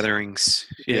 Club gatherings.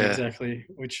 Yeah, exactly.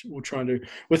 Which we'll try and do.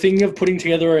 We're thinking of putting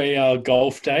together a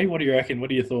golf day. What do you reckon? What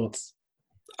are your thoughts?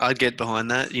 I'd get behind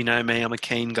that. You know me, I'm a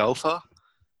keen golfer.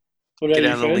 What Get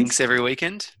down the links every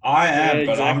weekend. I am, Yeah,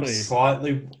 but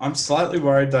exactly. I'm slightly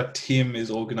worried that Tim is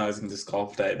organising this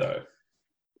golf day though.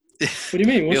 What do you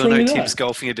mean? What's We all wrong know with Tim's that?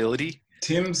 golfing ability.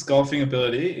 Tim's golfing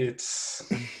ability,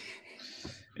 it's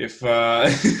if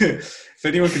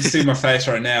anyone can see my face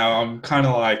right now, I'm kind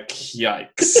of like,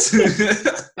 yikes.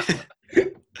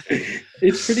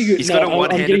 It's pretty good. He's got a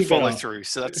one-handed follow-through,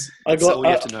 so that's all you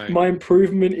have to know. My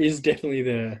improvement is definitely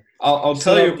there. I'll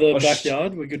tell you the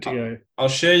backyard. We're good to go. I'll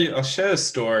share a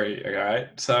story. Okay,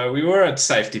 so we were at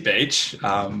Safety Beach,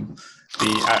 down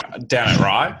at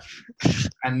Rye,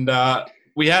 and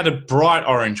we had a bright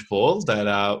orange ball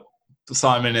that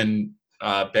Simon and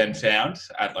Ben found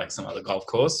at like some other golf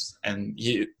course, and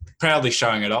he proudly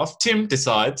showing it off. Tim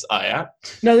decides, No,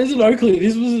 this is an Oakley.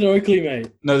 This was an Oakley,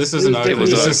 mate. No, this was an Oakley.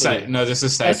 This is Safety I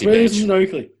swear Beach. this is an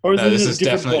Oakley. Or No, this is a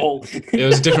different ball. It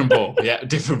was a different ball. Yeah,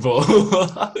 different ball.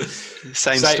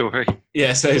 Same story.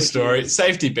 Yeah, same story.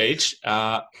 Safety Beach,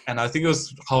 and I think it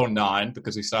was hole 9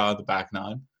 because we started the back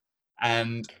 9,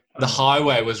 and the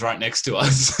highway was right next to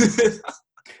us.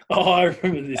 Oh, I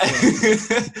remember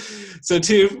this. So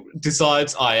Tim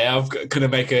decides, I'm going to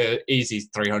make an easy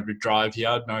 300 drive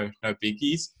here, no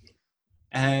biggies.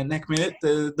 And next minute,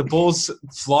 the ball's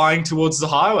flying towards the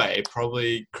highway,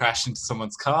 probably crashed into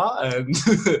someone's car, and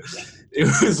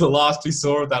it was the last we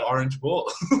saw of that orange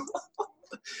ball.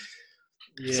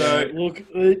 Yeah, so, look,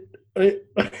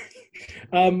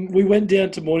 we went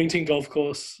down to Mornington Golf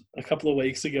Course a couple of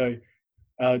weeks ago.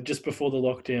 Just before the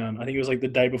lockdown. I think it was like the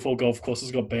day before golf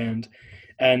courses got banned.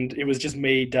 And it was just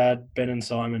me, Dad, Ben and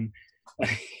Simon.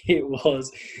 It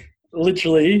was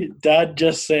literally, Dad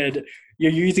just said,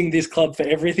 "You're using this club for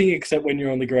everything except when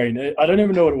you're on the green." I don't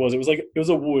even know what it was. It was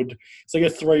a wood. It's like a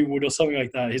 3 wood or something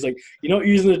like that. He's like, "You're not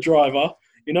using the driver.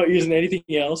 You're not using anything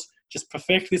else. Just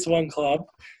perfect this one club."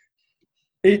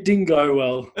 It didn't go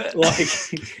well. Like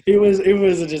it was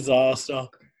a disaster.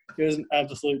 It was an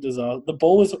absolute disaster. The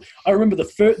ball was. I remember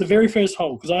the very first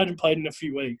hole because I hadn't played in a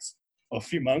few weeks or a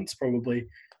few months probably.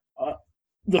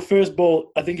 The first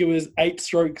ball, I think it was 8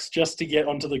 strokes just to get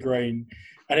onto the green.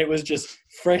 And it was just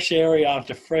fresh area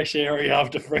after fresh area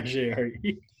after fresh area.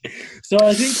 So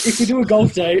I think if we do a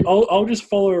golf day, I'll just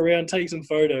follow around, take some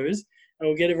photos, and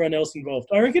we'll get everyone else involved.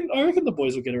 I reckon the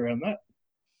boys will get around that.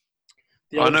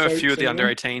 I know a few of the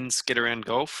under-18s get around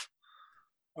golf.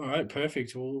 All right,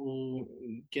 perfect. We'll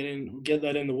get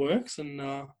that in the works and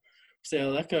see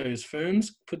how that goes.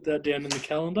 Ferns, put that down in the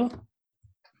calendar.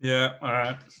 Yeah, all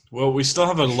right. Well, we still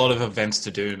have a lot of events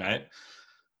to do, mate.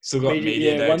 Still got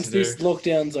media day once to this do.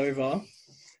 lockdown's over,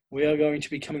 we are going to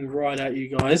be coming right at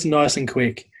you guys, nice and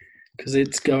quick, because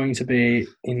it's going to be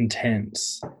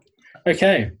intense.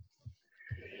 Okay.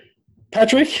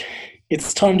 Patrick,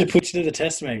 it's time to put you to the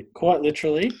test, mate. Quite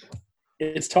literally.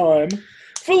 It's time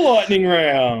for lightning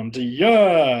round.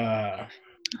 Yeah.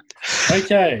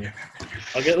 Okay.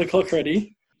 I'll get the clock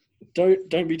ready.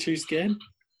 Don't be too scared.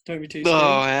 Don't be too scared.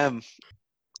 Oh, I am.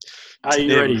 Are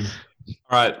you ready?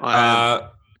 All right.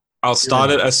 I'll start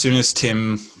it as soon as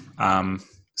Tim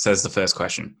says the first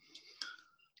question.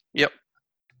 Yep.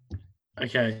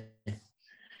 Okay.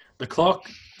 The clock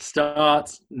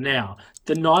starts now.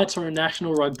 The Knights are a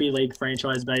National Rugby League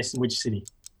franchise based in which city?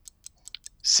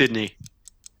 Sydney.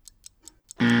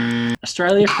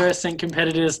 Australia first sent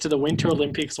competitors to the Winter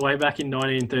Olympics way back in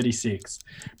 1936,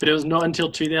 but it was not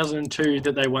until 2002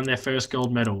 that they won their first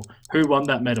gold medal. Who won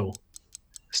that medal?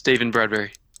 Stephen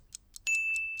Bradbury.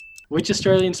 Which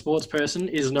Australian sports person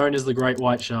is known as the Great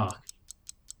White Shark?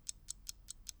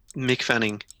 Mick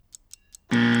Fanning.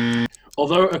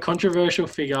 Although a controversial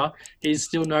figure, he is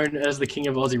still known as the King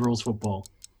of Aussie Rules football.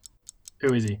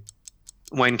 Who is he?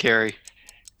 Wayne Carey.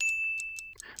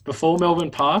 Before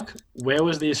Melbourne Park, where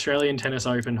was the Australian Tennis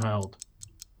Open held?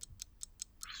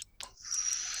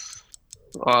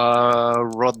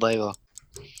 Rod Laver.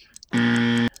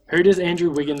 Who does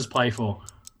Andrew Wiggins play for?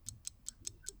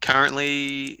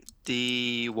 Currently,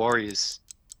 the Warriors.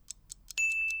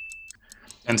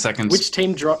 10 seconds. Which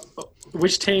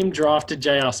team drafted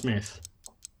J.R. Smith?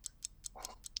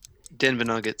 Denver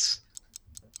Nuggets.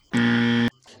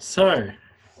 So,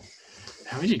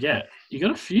 how did you get? You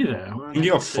got a few there.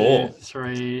 You got 4.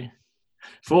 3,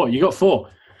 4. You got 4.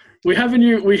 We have a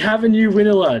new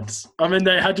winner, lads. I mean,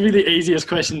 they had to be the easiest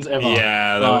questions ever.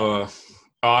 Yeah, they were.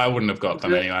 Oh, I wouldn't have got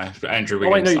them anyway. Andrew Wiggins.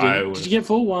 Oh, wait, no, you didn't. Did you get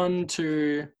 4? 1,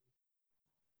 2,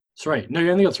 3. No,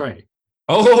 you only got 3.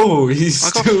 Oh, he's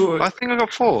still. I think I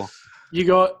got 4. You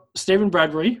got Stephen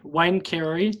Bradbury, Wayne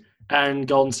Carey, and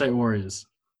Golden State Warriors.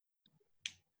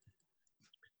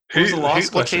 What was the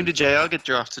last what question? team did JR get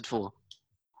drafted for?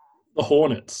 The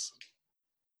Hornets.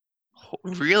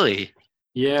 Really?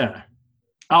 Yeah.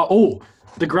 Oh,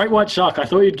 the Great White Shark. I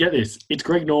thought you'd get this. It's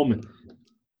Greg Norman.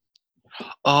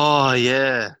 Oh,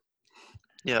 yeah.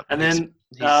 Yeah. And then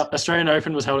Australian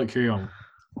Open was held at Kooyong.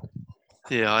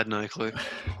 Yeah, I had no clue.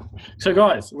 So,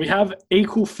 guys, we have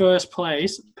equal first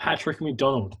place, Patrick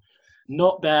McDonald.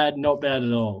 Not bad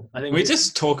at all. I think we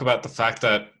just talk about the fact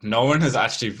that no one has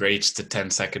actually reached the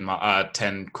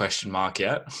 10 question mark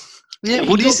yet. Yeah,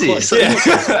 what is this?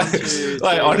 Yeah.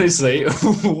 Like, honestly,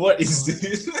 what is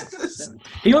this?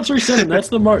 He got through 7. That's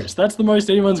the most. That's the most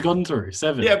anyone's gotten through.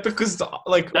 7. Yeah, because they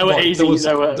were easy.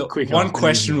 They were quick. One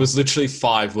question was literally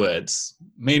 5 words.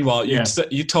 Meanwhile,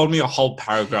 you told me a whole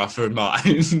paragraph of mine.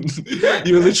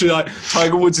 You were literally like,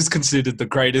 Tiger Woods is considered the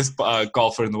greatest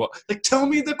golfer in the world. Like, tell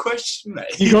me the question,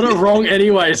 mate. You got it wrong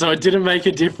anyway, so it didn't make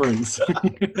a difference.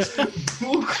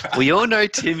 We all know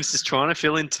Tim's just trying to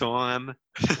fill in time.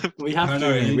 We have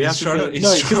to.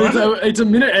 It's a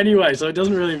minute anyway, so it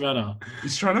doesn't really matter.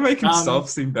 He's trying to make himself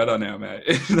seem better now, mate.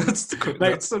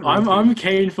 I'm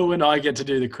keen for when I get to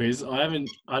do the quiz. I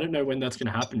don't know when that's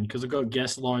going to happen because I've got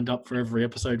guests lined up for every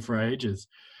episode for ages.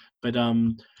 But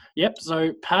yep.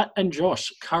 So Pat and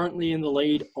Josh currently in the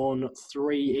lead on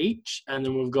 3 each, and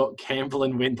then we've got Campbell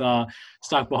and Winther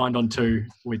stuck behind on 2,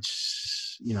 which.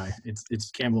 You know, it's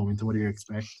Campbell and Winther. What do you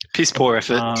expect? Piss poor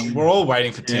effort. We're all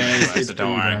waiting for Tim anyway, so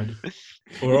don't worry.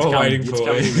 We're all waiting for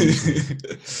it.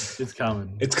 It's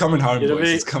coming. It's coming home, boys.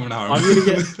 It's coming home.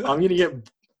 I'm gonna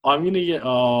get.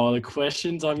 Oh, the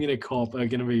questions I'm gonna cop are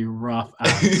gonna be rough.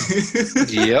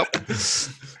 Yep.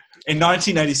 In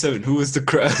 1987, who was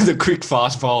the quick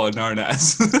fast bowler known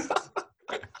as?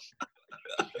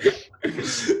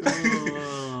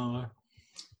 Oh,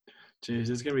 jeez,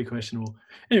 it's gonna be questionable.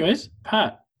 Anyways,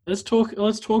 Pat, let's talk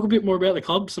a bit more about the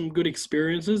club. Some good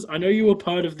experiences. I know you were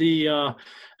part of the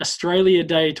Australia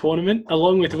Day tournament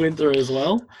along with Winther as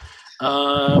well.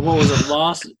 What was it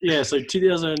last? Yeah, so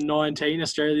 2019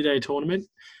 Australia Day tournament.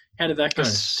 How did that go?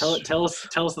 Tell us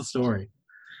the story.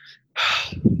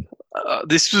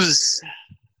 This was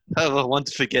a one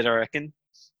to forget, I reckon.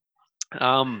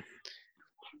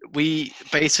 We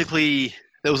basically,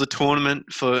 there was a tournament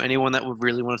for anyone that would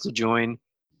really wanted to join.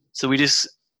 So we just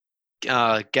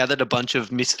gathered a bunch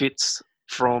of misfits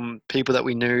from people that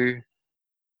we knew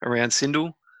around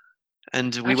Sindel,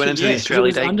 and we went into the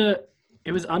Australia Day.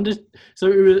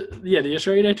 The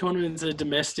Australia Day tournament is a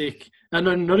domestic. No,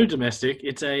 not a domestic.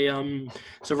 It's a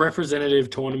representative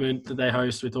tournament that they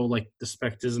host with all like the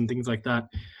Spectres and things like that.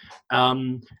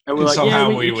 And we're like,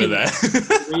 somehow we were there.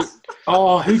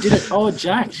 Who did it? Oh,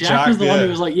 Jack. Jack was the one who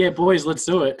was like, "Yeah, boys, let's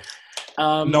do it."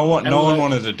 No one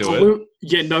wanted to do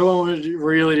it. No one wanted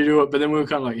really to do it. But then we were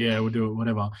kind of like, "Yeah, we'll do it,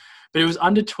 whatever." But it was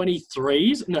under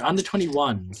 23s, no, under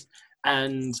 21s,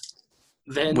 and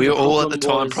then we were all at the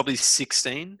time probably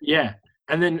 16. Yeah,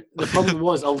 and then the problem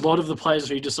was a lot of the players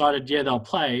who decided, they'll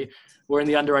play, were in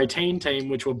the under 18 team,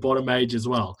 which were bottom age as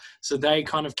well. So they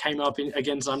kind of came up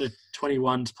against under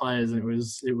 21s players, and it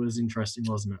was interesting,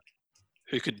 wasn't it?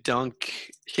 Who could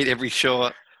dunk, hit every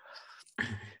shot.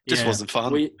 Just wasn't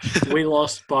fun. We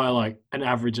lost by like an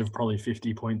average of probably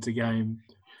 50 points a game.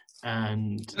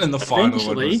 And the final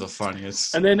one was the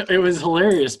funniest. And then it was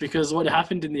hilarious because what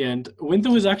happened in the end,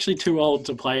 Winther was actually too old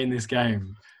to play in this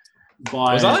game.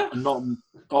 Was I? No,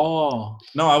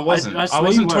 I wasn't. I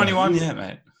wasn't 21 yet,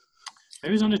 mate.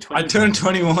 It was under 20. I turned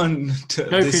 21 this year.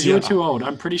 No, because you were too old.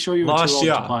 I'm pretty sure you were too old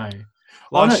to play.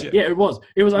 Last year. Yeah, it was.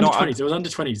 It was under 20s. It was under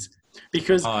 20s.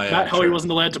 Because Matt Hoey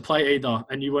wasn't allowed to play either,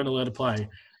 and you weren't allowed to play.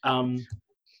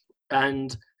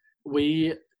 And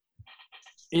we,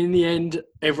 in the end,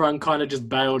 everyone kind of just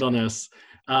bailed on us.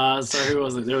 So who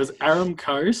was it? There was Aram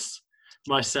Coase,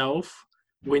 myself,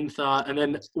 Winther, and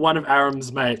then one of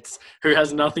Aram's mates who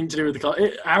has nothing to do with the club.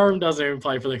 Aram doesn't even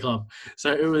play for the club.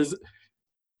 So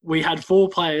we had 4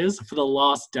 players for the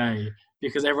last day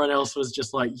because everyone else was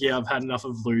just like, I've had enough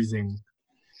of losing.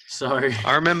 So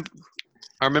I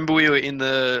remember we were in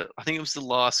I think it was the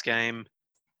last game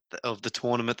of the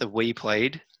tournament that we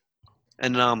played,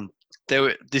 and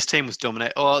this team was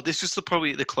dominating. Oh, this was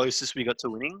probably the closest we got to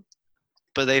winning,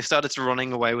 but they started to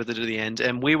running away with it at the end,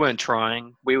 and we weren't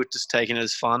trying. We were just taking it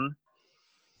as fun.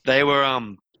 They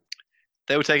were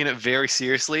taking it very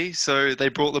seriously, so they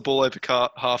brought the ball over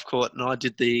half court, and I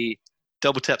did the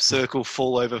double tap circle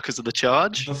fall over because of the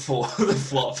charge. The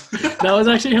flop. That was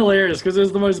actually hilarious because it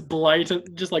was the most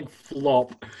blatant, just like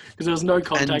flop because there was no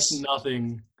contact,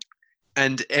 nothing.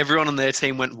 And everyone on their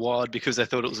team went wild because they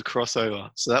thought it was a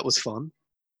crossover. So that was fun.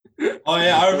 Oh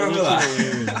yeah, I remember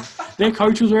that. Their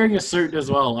coach was wearing a suit as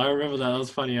well. I remember that. That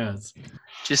was funny as.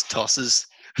 Just tosses.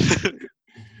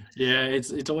 Yeah,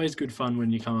 it's always good fun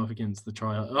when you come up against the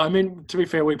tryout. I mean, to be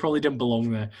fair, we probably didn't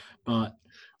belong there, but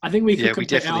I think we could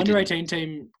compete. Our under-18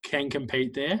 team can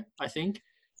compete there, I think.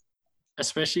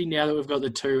 Especially now that we've got the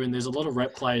 2 and there's a lot of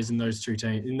rep players in those 2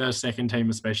 teams, in the second team,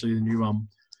 especially the new one.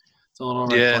 It's a lot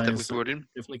of rep players. That we brought in.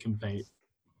 Definitely compete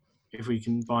if we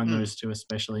can find those 2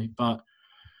 especially. But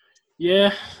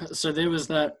yeah, so there was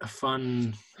that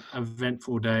fun,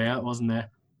 eventful day out, wasn't there?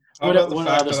 What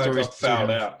other stories got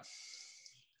fouled out?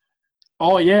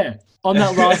 Oh yeah, on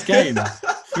that last game,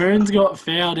 Ferns got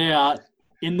fouled out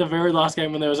in the very last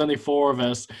game when there was only 4 of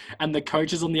us, and the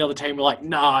coaches on the other team were like,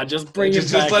 "Nah, just bring him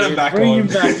back in. Bring him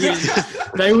back in."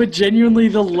 They were genuinely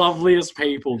the loveliest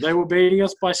people. They were beating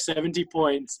us by 70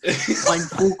 points, playing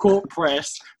full court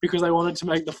press because they wanted to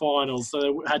make the finals. So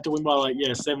they had to win by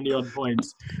 70 odd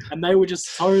points, and they were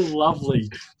just so lovely.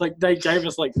 Like they gave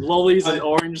us lollies and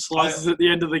orange slices at the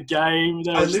end of the game.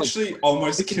 I literally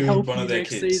almost killed one of their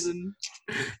kids. Season.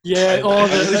 Yeah,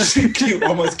 I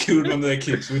almost killed one of their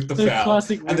kids with the foul.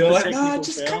 And they were like, "Nah,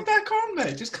 just come back on,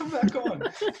 mate. Just come back on."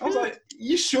 I was like,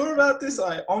 "You sure about this?"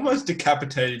 I almost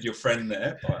decapitated your friend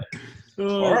there.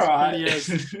 All right.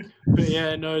 But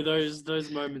yeah, no, those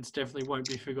moments definitely won't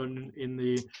be forgotten in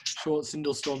the short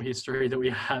Sindel Storm history that we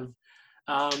have.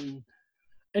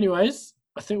 Anyways,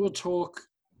 I think we'll talk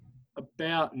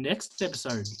about next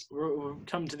episode. We'll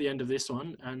come to the end of this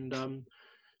one. And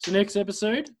so next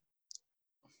episode,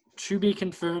 to be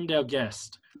confirmed, our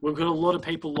guest. We've got a lot of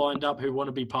people lined up who want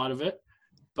to be part of it,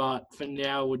 but for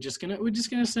now we're just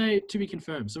gonna say to be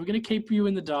confirmed. So we're gonna keep you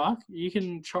in the dark. You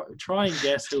can try and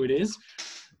guess who it is.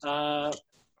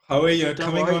 Howie, you're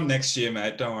coming on next year,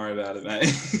 mate. Don't worry about it,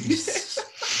 mate.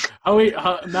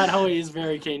 Matt Hoey is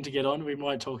very keen to get on. We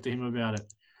might talk to him about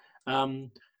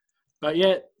it. But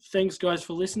yeah, thanks guys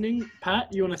for listening. Pat,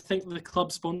 you want to thank the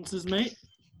club sponsors, mate?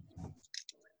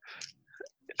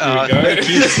 Here we go.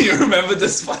 You remember the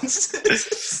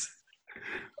sponsors?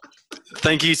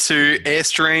 Thank you to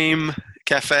Airstream,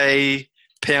 Cafe,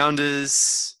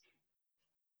 Pounders,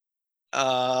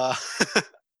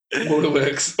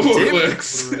 Waterworks.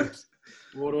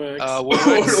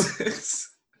 Waterworks.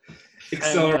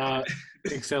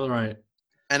 Accelerate.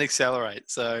 And Accelerate.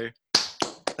 So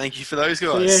thank you for those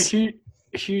guys. So yeah,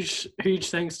 huge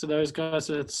thanks to those guys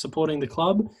for supporting the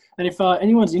club. And if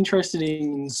anyone's interested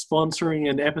in sponsoring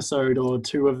an episode or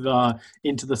two of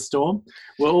Into the Storm,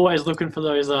 we're always looking for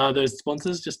those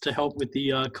sponsors just to help with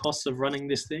the costs of running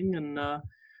this thing, and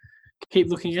keep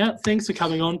looking out. Thanks for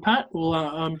coming on, Pat. Well,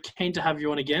 I'm keen to have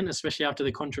you on again, especially after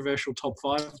the controversial top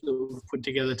 5 that we've put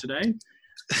together today.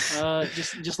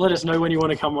 Just let us know when you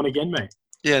want to come on again, mate.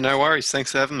 Yeah, no worries.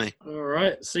 Thanks for having me. All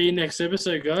right. See you next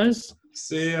episode, guys.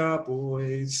 See ya,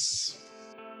 boys.